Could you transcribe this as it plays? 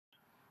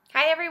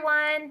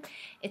everyone,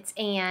 it's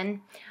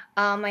Anne.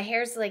 My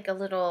hair's like a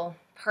little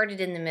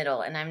parted in the middle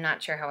and I'm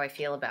not sure how I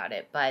feel about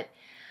it, but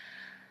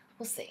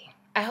we'll see.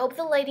 I hope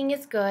the lighting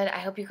is good. I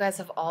hope you guys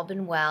have all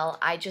been well.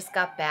 I just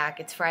got back.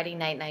 It's Friday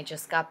night and I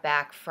just got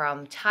back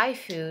from Thai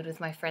food with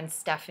my friend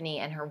Stephanie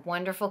and her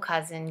wonderful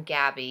cousin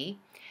Gabby,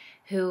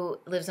 who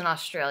lives in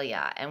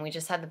Australia, and we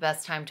just had the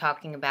best time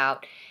talking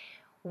about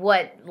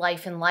what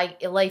life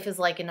is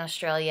like in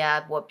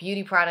Australia, what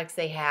beauty products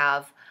they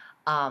have.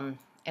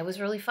 It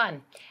was really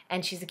fun,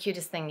 and she's the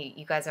cutest thing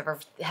you guys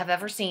have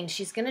ever seen.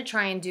 She's gonna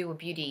try and do a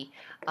beauty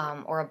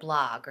or a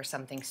blog or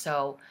something.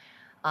 So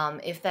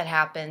if that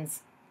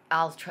happens,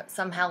 I'll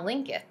somehow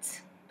link it,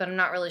 but I'm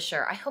not really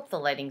sure. I hope the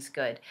lighting's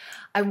good.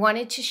 I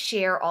wanted to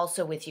share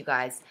also with you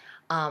guys.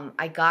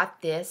 I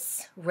got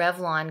this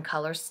Revlon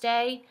Color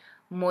Stay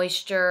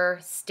Moisture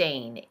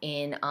Stain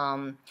in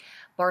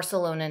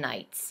Barcelona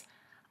Nights.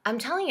 I'm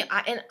telling you,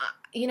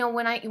 you know,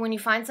 when you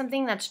find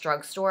something that's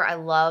drugstore, I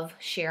love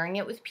sharing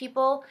it with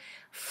people.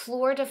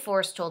 Fleur de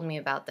Force told me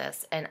about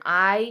this, and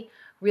I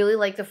really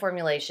like the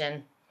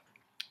formulation.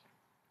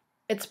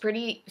 It's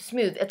pretty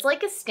smooth. It's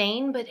like a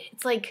stain, but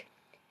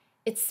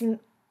it's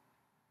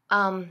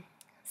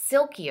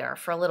silkier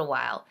for a little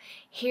while.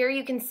 Here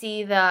you can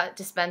see the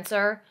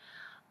dispenser,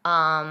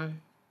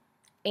 and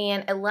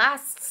it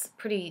lasts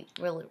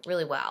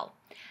really well.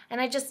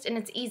 And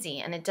it's easy,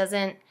 and it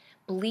doesn't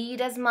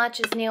bleed as much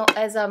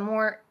as a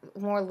more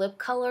lip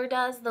color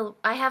does.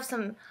 I have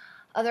some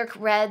other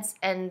reds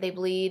and they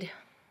bleed.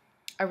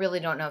 I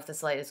really don't know if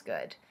this light is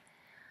good.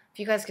 If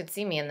you guys could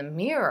see me in the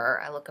mirror,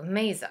 I look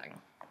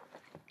amazing.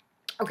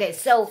 Okay,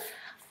 so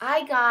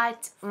I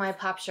got my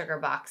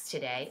PopSugar box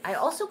today. I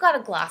also got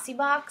a glossy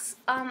box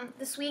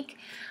this week.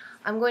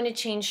 I'm going to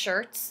change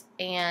shirts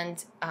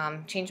and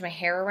change my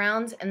hair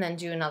around and then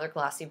do another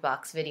glossy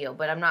box video,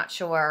 but I'm not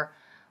sure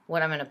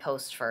what I'm going to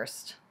post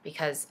first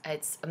because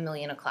it's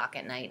 1,000,000 o'clock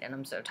at night and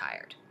I'm so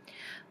tired.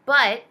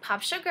 But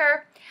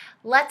PopSugar,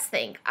 let's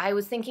think. I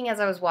was thinking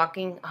as I was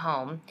walking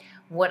home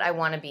what I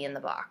want to be in the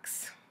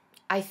box.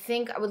 I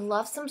think I would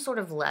love some sort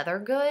of leather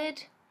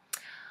good.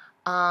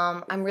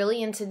 I'm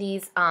really into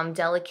these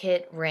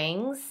delicate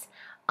rings.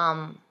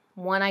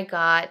 One I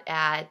got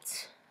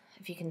at,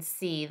 if you can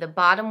see, the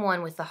bottom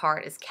one with the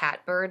heart is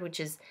Catbird, which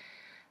is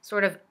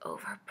sort of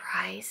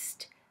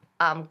overpriced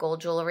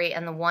gold jewelry,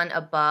 and the one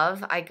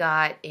above I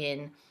got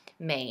in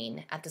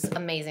Maine at this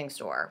amazing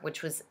store,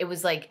 it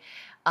was like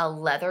a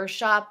leather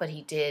shop, but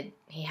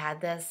he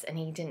had this and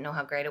he didn't know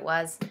how great it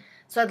was.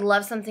 So I'd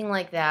love something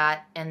like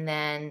that, and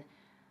then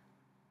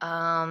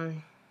I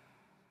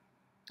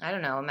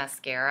don't know, a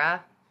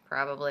mascara.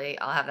 Probably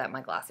I'll have that in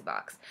my glossy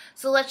box.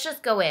 So let's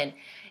just go in.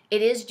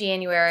 It is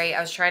January. I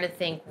was trying to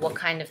think what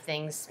kind of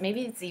things.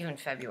 Maybe it's even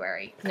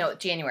February. No,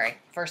 January.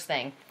 First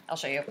thing. I'll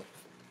show you.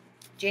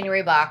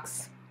 January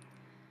box.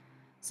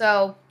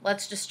 So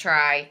let's just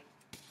try.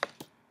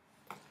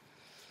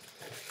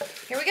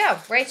 Here we go.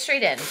 Right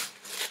straight in.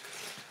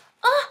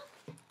 Oh!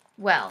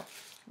 Well,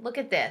 look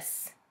at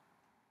this.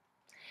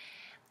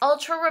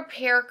 Ultra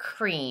Repair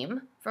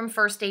Cream from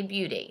First Aid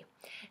Beauty.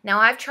 Now,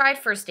 I've tried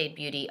First Aid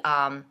Beauty.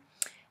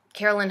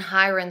 Carolyn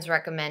Hirons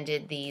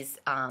recommended these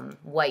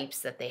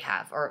wipes that they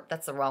have, or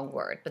that's the wrong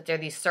word, but they're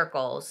these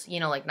circles, you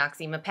know, like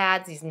Noxzema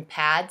pads, these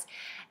pads,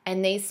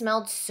 and they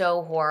smelled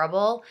so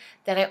horrible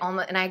that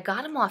I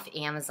got them off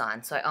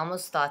Amazon, so I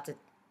almost thought that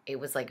it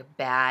was like a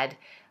bad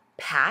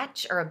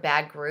patch or a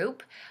bad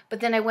group, but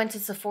then I went to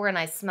Sephora and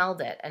I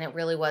smelled it, and it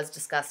really was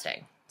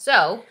disgusting.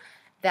 So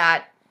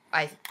that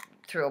I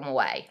threw them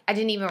away. I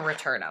didn't even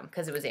return them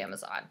because it was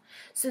Amazon.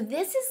 So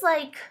this is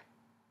like,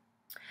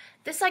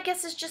 this I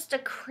guess is just a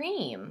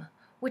cream,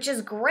 which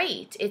is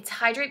great. It's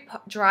hydrate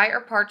dry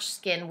or parched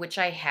skin, which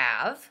I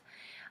have.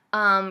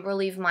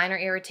 Relieve minor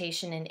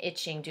irritation and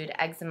itching due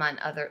to eczema and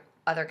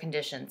other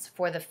conditions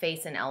for the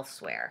face and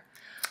elsewhere.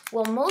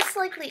 Well, most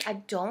likely I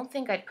don't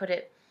think I'd put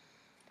it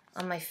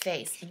on my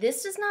face.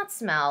 This does not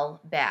smell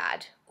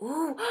bad.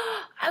 Ooh,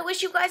 I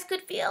wish you guys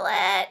could feel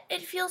it.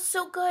 It feels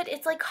so good.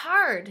 It's like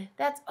hard.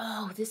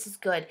 Oh, this is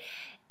good.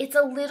 It's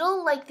a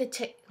little like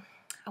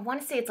I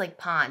want to say it's like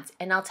Pond's,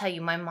 and I'll tell you,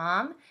 my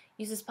mom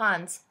uses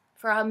Pond's.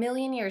 For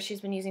 1,000,000 years,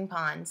 she's been using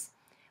Pond's,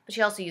 but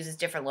she also uses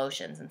different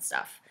lotions and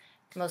stuff.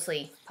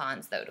 Mostly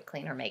Pond's, though, to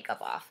clean her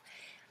makeup off.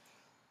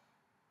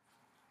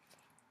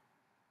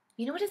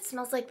 You know what it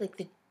smells like? Like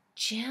the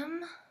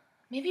gym?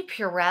 Maybe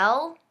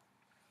Purell?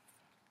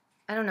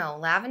 I don't know.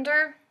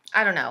 Lavender?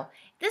 I don't know.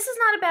 This is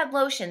not a bad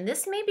lotion.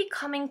 This may be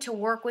coming to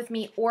work with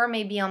me or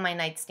maybe on my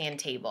nightstand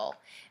table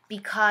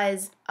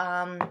because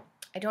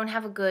I don't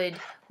have a good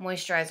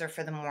moisturizer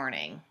for the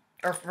morning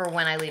or for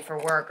when I leave for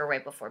work or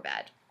right before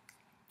bed.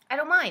 I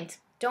don't mind.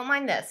 Don't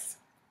mind this.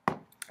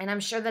 And I'm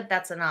sure that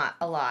that's not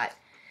a lot.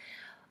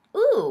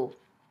 Ooh,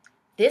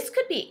 this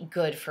could be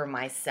good for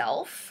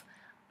myself.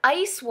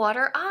 Ice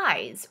Water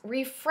Eyes.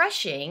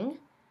 Refreshing.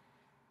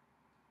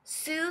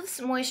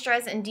 Soothes,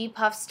 moisturizes, and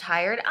depuffs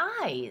tired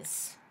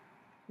eyes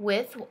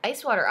with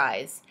Ice Water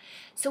Eyes.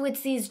 So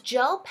it's these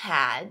gel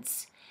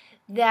pads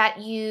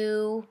that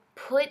you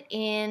put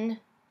in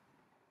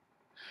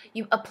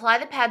You apply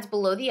the pads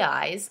below the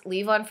eyes,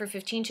 leave on for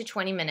 15 to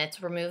 20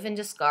 minutes, remove and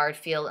discard,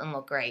 feel and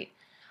look great.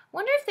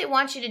 Wonder if they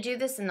want you to do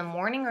this in the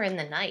morning or in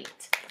the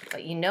night.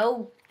 But you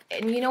know,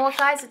 and you know what,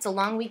 guys? It's a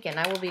long weekend.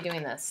 I will be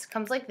doing this.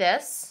 Comes like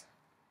this.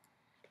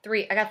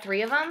 I got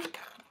 3 of them.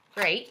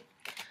 Great.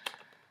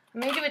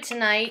 I'm going to do it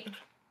tonight.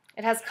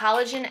 It has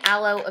collagen,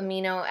 aloe,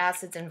 amino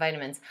acids, and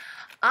vitamins.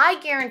 I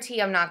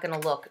guarantee I'm not going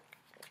to look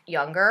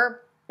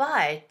younger,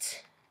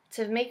 but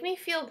to make me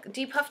feel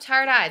depuff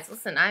tired eyes,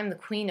 listen, I'm the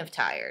queen of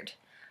tired.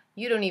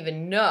 You don't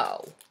even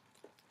know.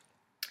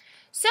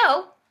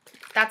 So,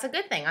 that's a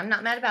good thing. I'm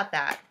not mad about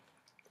that.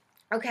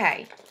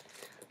 Okay.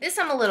 This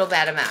I'm a little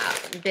bit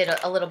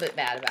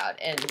bad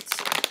about, and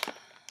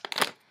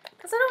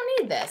because I don't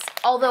need this.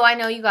 Although I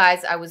know you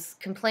guys, I was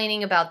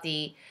complaining about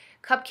the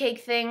cupcake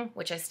thing,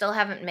 which I still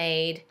haven't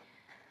made.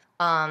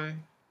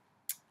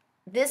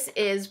 This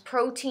is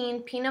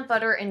protein, peanut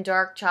butter, and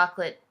dark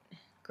chocolate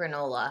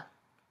granola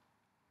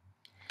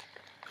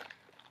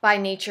by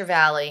Nature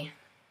Valley.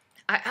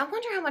 I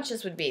wonder how much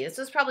this would be. This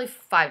was probably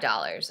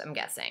 $5, I'm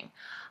guessing.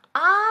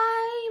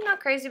 I'm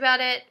not crazy about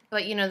it,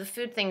 but you know, the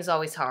food thing's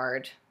always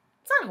hard.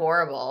 It's not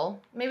horrible.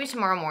 Maybe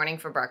tomorrow morning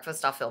for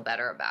breakfast I'll feel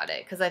better about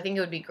it, because I think it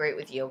would be great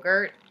with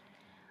yogurt.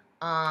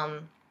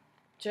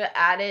 To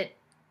add it,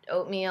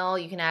 oatmeal,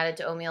 you can add it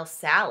to oatmeal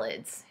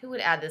salads. Who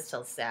would add this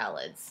to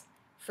salads?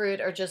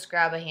 Fruit, or just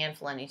grab a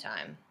handful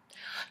anytime.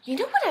 You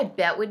know what I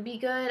bet would be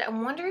good? I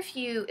wonder if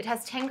it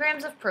has 10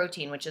 grams of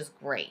protein, which is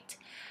great.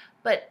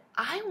 But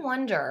I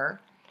wonder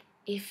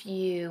if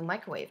you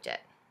microwaved it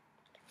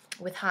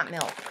with hot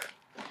milk.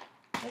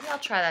 Maybe I'll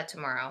try that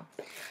tomorrow.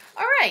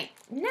 All right,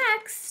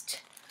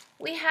 next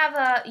we have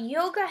a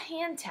yoga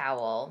hand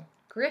towel.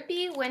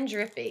 Grippy when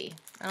drippy.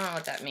 I don't know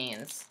what that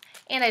means.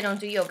 And I don't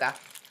do yoga,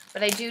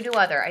 but I do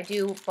I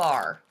do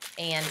bar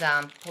and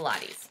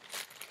Pilates.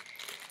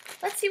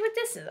 Let's see what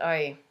this is.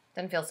 Oh,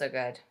 doesn't feel so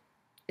good.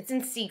 It's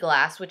in sea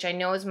glass, which I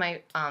know is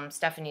my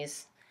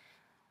Stephanie's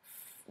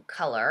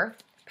color,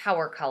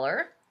 power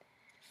color.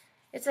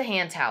 It's a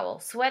hand towel,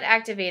 sweat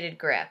activated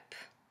grip.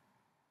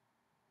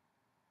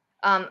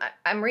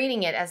 I'm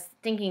reading it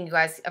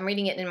I'm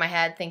reading it in my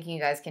head, thinking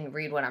you guys can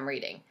read what I'm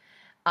reading.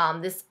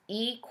 This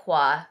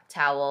Equa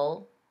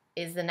towel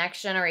is the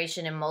next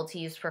generation in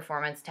multi-use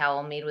performance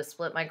towel made with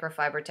split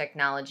microfiber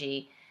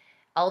technology,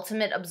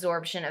 ultimate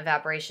absorption,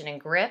 evaporation, and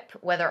grip,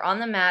 whether on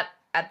the mat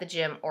at the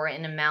gym or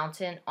on a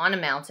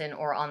mountain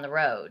or on the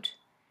road.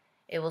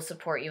 It will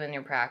support you in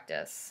your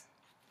practice.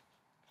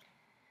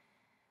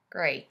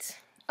 Great.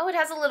 Oh, it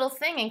has a little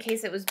thing in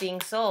case it was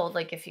being sold,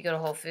 like if you go to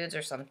Whole Foods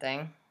or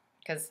something,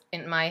 because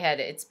in my head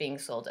it's being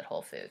sold at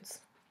Whole Foods.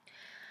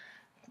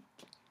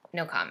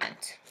 No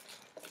comment.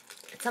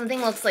 Something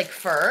looks like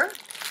fur.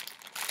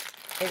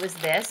 It was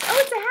this. Oh,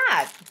 it's a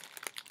hat.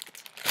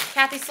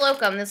 Kathy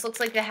Slocum, this looks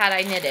like the hat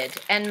I knitted.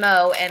 And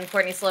Mo and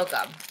Courtney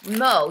Slocum.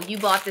 Mo, you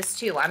bought this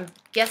too. I'm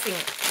guessing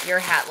your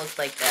hat looked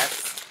like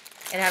this.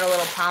 It had a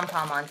little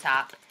pom-pom on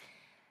top.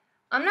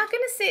 I'm not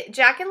going to say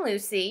Jack and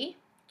Lucy.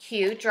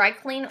 Cute. Dry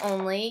clean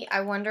only. I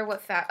wonder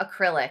what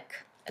acrylic.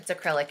 It's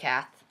acrylic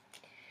hat.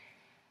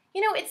 You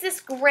know, it's this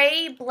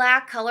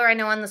gray-black color. I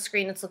know on the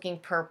screen it's looking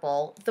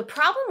purple. The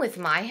problem with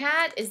my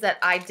hat is that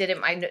I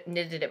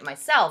knitted it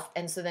myself,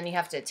 and so then you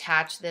have to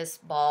attach this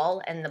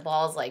ball, and the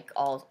ball's like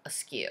all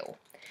askew.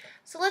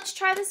 So let's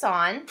try this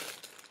on.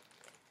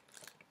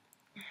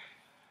 I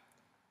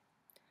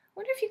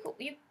wonder if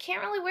you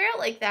can't really wear it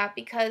like that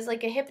because,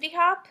 like a hippity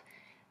hop,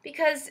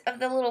 because of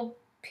the little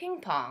ping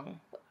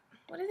pong.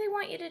 What do they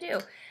want you to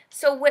do?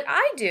 So what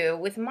I do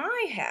with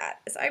my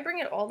hat is I bring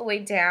it all the way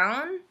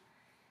down,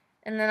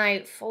 and then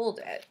I fold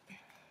it.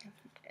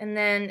 And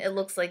then it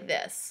looks like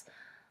this.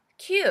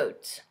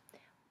 Cute.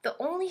 The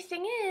only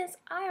thing is,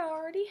 I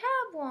already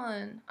have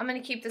one. I'm going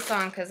to keep this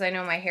on because I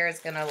know my hair is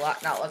going to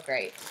not look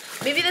great.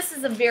 Maybe this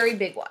is a very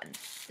big one.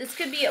 This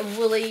could be a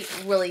really,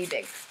 really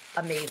big.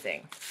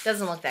 Amazing.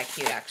 Doesn't look that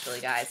cute,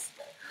 actually, guys.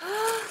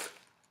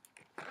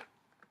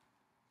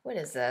 What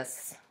is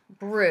this?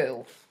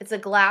 Brew. It's a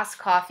glass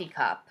coffee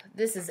cup.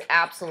 This is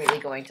absolutely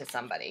going to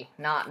somebody,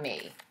 not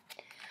me.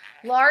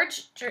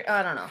 Large,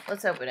 I don't know.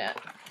 Let's open it.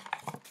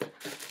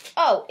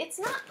 Oh, it's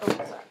not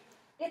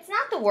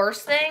the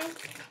worst thing.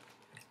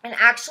 And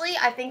actually,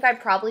 I think I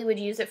probably would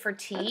use it for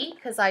tea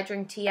because I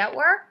drink tea at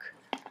work.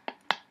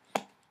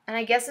 And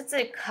I guess it's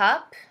a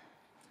cup,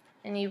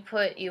 and you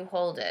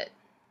hold it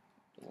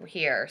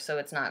here so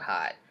it's not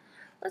hot.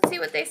 Let's see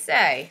what they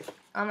say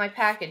on my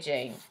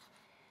packaging.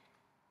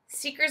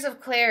 Seekers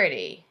of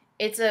clarity.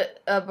 It's a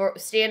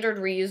standard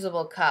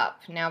reusable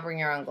cup. Now bring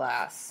your own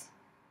glass.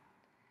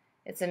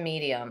 It's a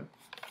medium.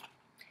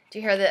 Do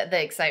you hear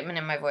the excitement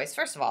in my voice?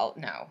 First of all,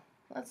 no.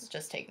 Let's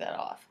just take that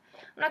off.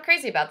 I'm not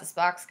crazy about this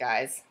box,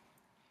 guys.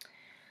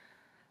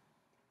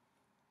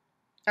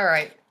 All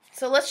right.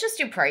 So let's just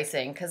do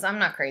pricing because I'm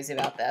not crazy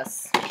about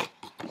this.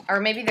 Or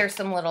maybe there's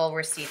some little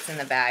receipts in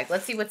the bag.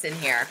 Let's see what's in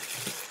here.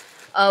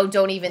 Oh,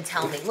 don't even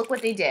tell me. Look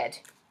what they did.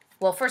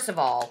 Well, first of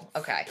all,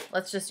 okay,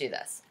 let's just do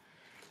this.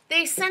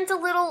 they sent a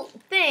little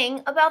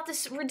thing about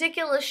this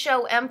ridiculous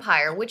show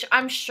Empire, which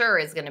I'm sure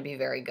is going to be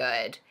very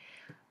good.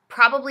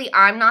 Probably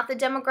I'm not the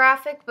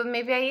demographic, but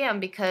maybe I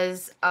am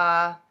because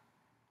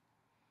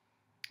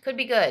could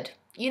be good.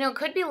 You know,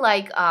 could be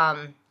like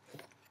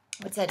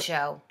what's that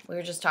show? We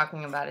were just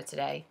talking about it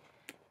today.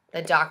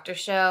 The doctor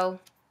show,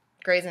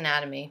 Grey's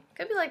Anatomy.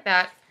 Could be like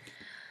that.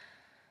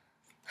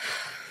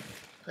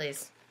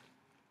 Please.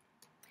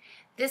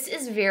 This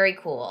is very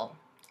cool,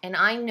 and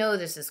I know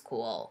this is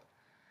cool.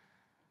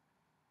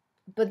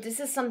 But this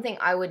is something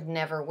I would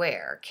never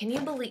wear. Can you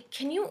believe,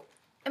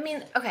 I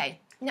mean, okay.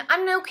 Now,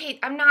 I'm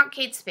not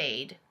Kate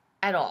Spade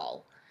at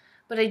all.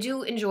 But I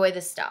do enjoy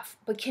this stuff.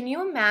 But can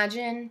you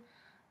imagine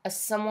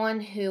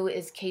someone who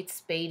is Kate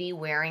Spade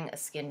wearing a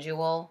skin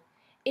jewel?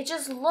 It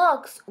just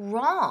looks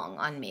wrong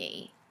on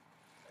me.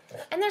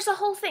 And there's a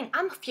whole thing.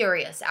 I'm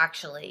furious,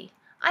 actually.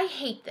 I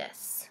hate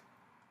this.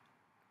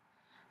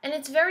 And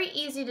it's very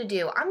easy to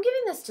do. I'm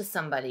giving this to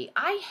somebody.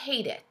 I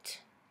hate it.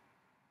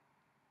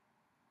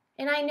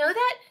 And I know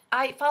that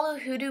I follow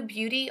Hoodoo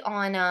Beauty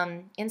on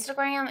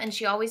Instagram, and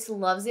she always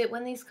loves it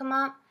when these come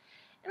up.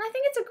 And I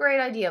think it's a great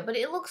idea, but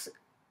it looks,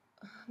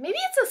 maybe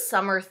it's a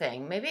summer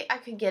thing. Maybe I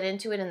could get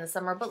into it in the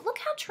summer, but look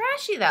how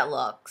trashy that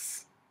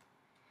looks.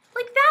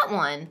 Like that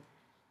one.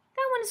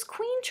 That one is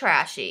queen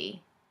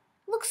trashy.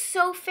 It looks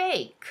so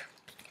fake.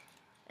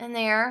 And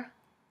there,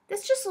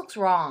 this just looks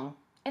wrong.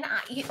 And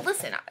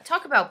listen,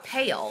 talk about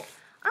pale.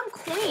 I'm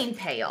queen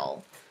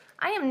pale.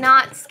 I'm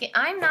not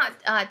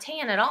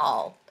tan at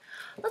all.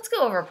 Let's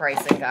go over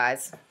pricing,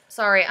 guys.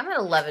 Sorry, I'm at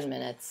 11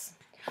 minutes.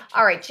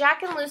 All right,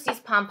 Jack and Lucy's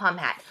pom-pom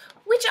hat,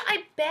 which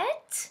I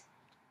bet,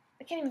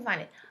 I can't even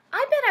find it.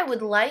 I bet I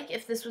would like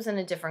if this was in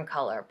a different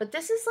color, but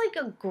this is like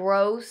a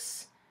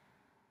gross,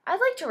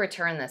 I'd like to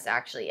return this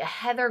actually, a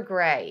heather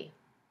gray.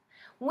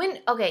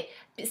 Okay,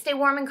 stay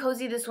warm and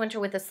cozy this winter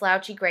with a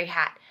slouchy gray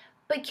hat,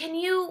 but can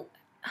you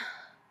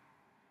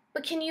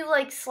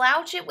like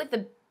slouch it with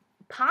the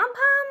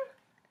pom-pom?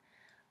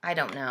 I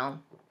don't know.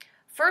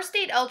 First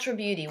Aid Ultra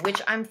Beauty,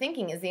 which I'm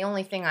thinking is the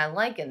only thing I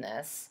like in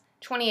this,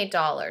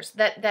 $28.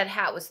 That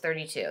hat was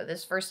 $32.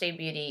 This First Aid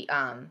Beauty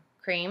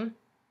cream,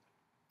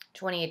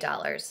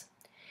 $28.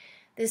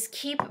 This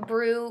Keep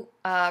Brew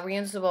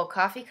reusable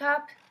coffee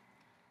cup.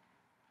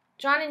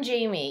 John and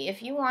Jamie,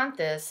 if you want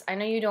this, I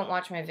know you don't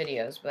watch my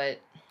videos, but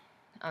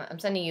I'm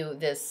sending you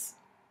this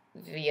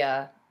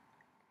via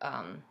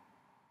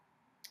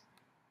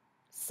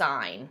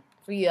sign,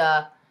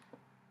 via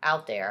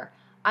out there.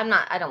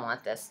 I don't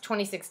want this.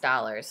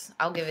 $26.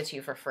 I'll give it to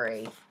you for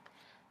free.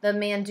 The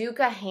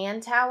Manduka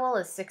hand towel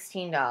is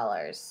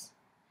 $16.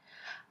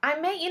 I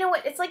may, you know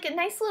what, it's like a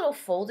nice little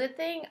folded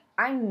thing.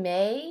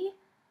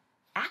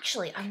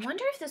 Actually, I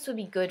wonder if this would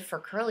be good for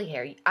curly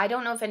hair. I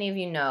don't know if any of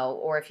you know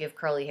or if you have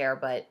curly hair,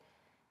 but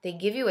they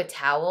give you a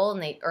towel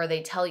and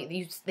they tell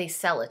you, they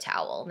sell a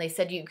towel. And they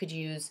said you could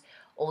use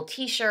old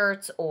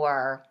t-shirts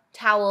or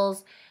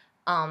towels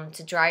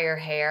to dry your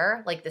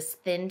hair, like this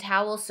thin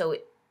towel, so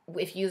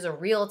if you use a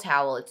real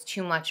towel, it's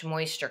too much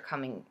moisture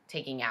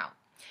taking out.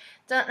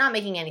 It's not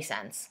making any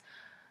sense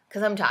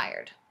because I'm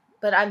tired.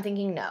 But I'm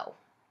thinking no.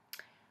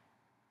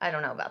 I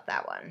don't know about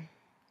that one.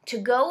 To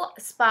Go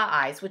Spa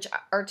Eyes,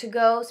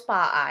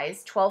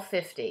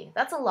 $12.50.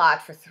 That's a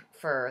lot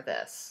for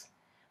this.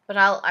 But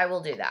I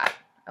will do that.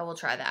 I will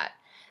try that.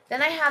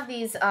 Then I have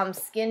these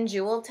skin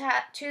jewel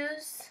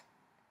tattoos.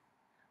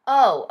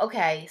 Oh,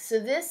 okay.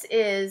 So this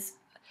is,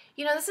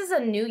 this is a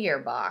New Year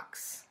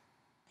box,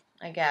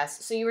 I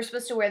guess. So you were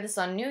supposed to wear this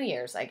on New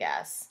Year's, I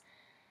guess.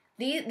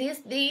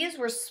 These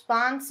were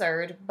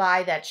sponsored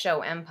by that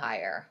show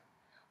Empire.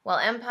 Well,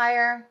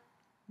 Empire,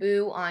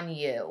 boo on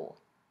you.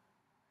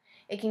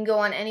 It can go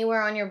on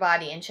anywhere on your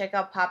body, and check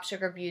out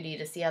PopSugar Beauty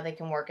to see how they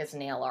can work as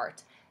nail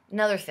art.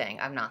 Another thing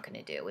I'm not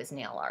going to do is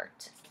nail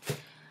art.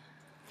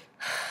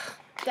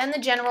 Then the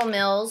General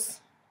Mills,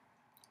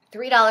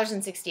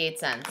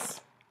 $3.68.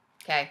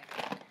 Okay.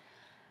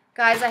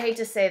 Guys, I hate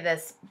to say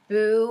this.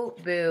 Boo,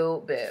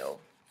 boo, boo.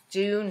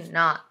 Do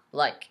not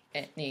like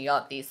any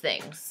of these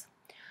things.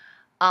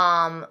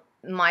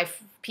 My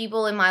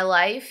people in my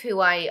life who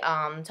I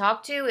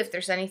talk to, if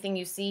there's anything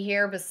you see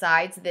here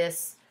besides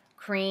this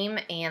cream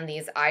and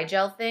these eye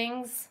gel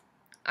things,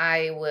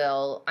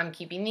 I'm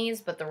keeping these,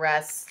 but the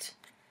rest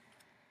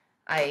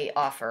I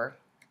offer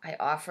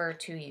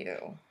to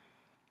you.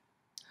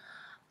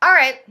 All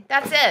right,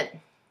 that's it.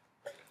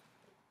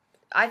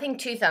 I think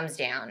 2 thumbs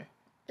down.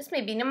 This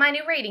may be my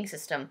new rating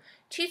system.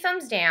 2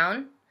 thumbs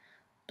down.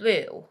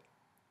 Blue.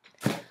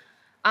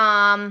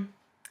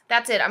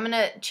 That's it. I'm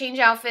gonna change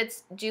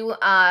outfits, do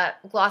a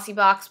glossy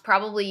box,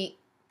 probably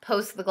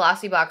post the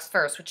glossy box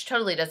first, which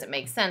totally doesn't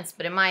make sense,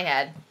 but in my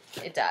head,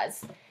 it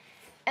does.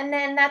 And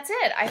then that's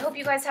it. I hope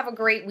you guys have a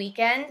great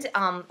weekend.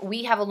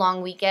 We have a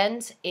long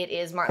weekend. It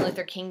is Martin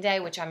Luther King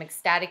Day, which I'm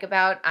ecstatic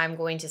about. I'm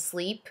going to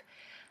sleep,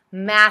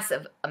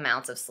 massive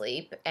amounts of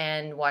sleep,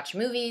 and watch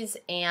movies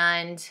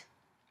and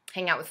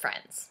hang out with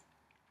friends.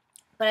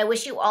 But I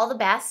wish you all the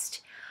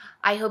best.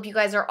 I hope you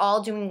guys are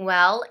all doing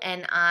well,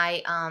 and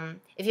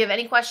if you have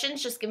any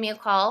questions, just give me a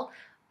call.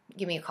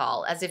 give me a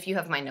call, as if you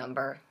have my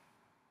number.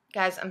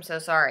 Guys, I'm so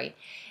sorry.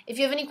 If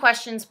you have any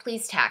questions,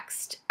 please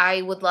text.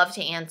 I would love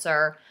to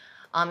answer.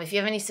 If you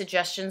have any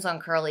suggestions on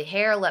curly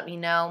hair, let me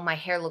know. My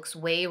hair looks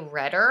way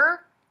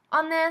redder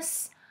on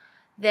this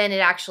than it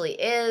actually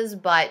is,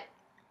 but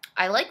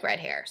I like red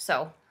hair,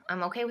 so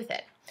I'm okay with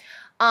it.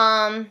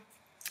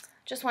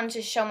 Just wanted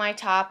to show my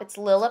top. It's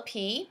Lila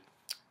P.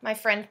 My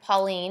friend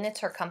Pauline, it's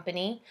her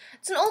company.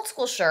 It's an old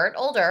school shirt,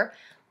 older,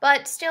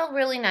 but still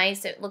really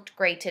nice. It looked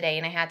great today,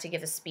 and I had to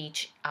give a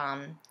speech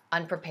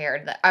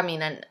unprepared. I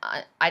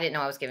didn't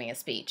know I was giving a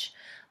speech,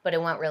 but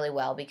it went really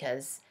well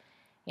because,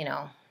 you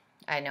know,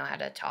 I know how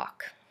to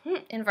talk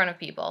in front of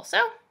people. So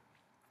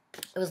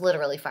it was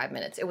literally 5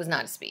 minutes. It was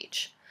not a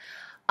speech.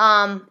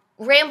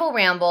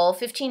 Ramble,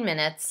 15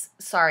 minutes.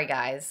 Sorry,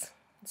 guys.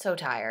 I'm so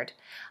tired.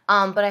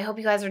 But I hope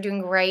you guys are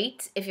doing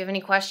great. If you have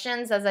any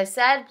questions, as I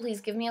said,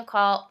 please give me a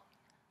call.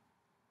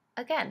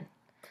 Again,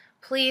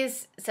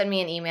 please send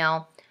me an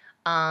email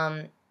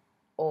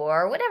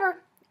or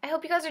whatever. I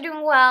hope you guys are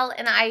doing well,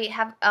 and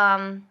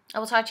I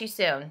will talk to you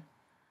soon.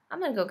 I'm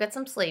going to go get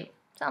some sleep.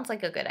 Sounds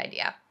like a good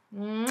idea.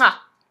 Mwah.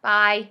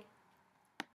 Bye.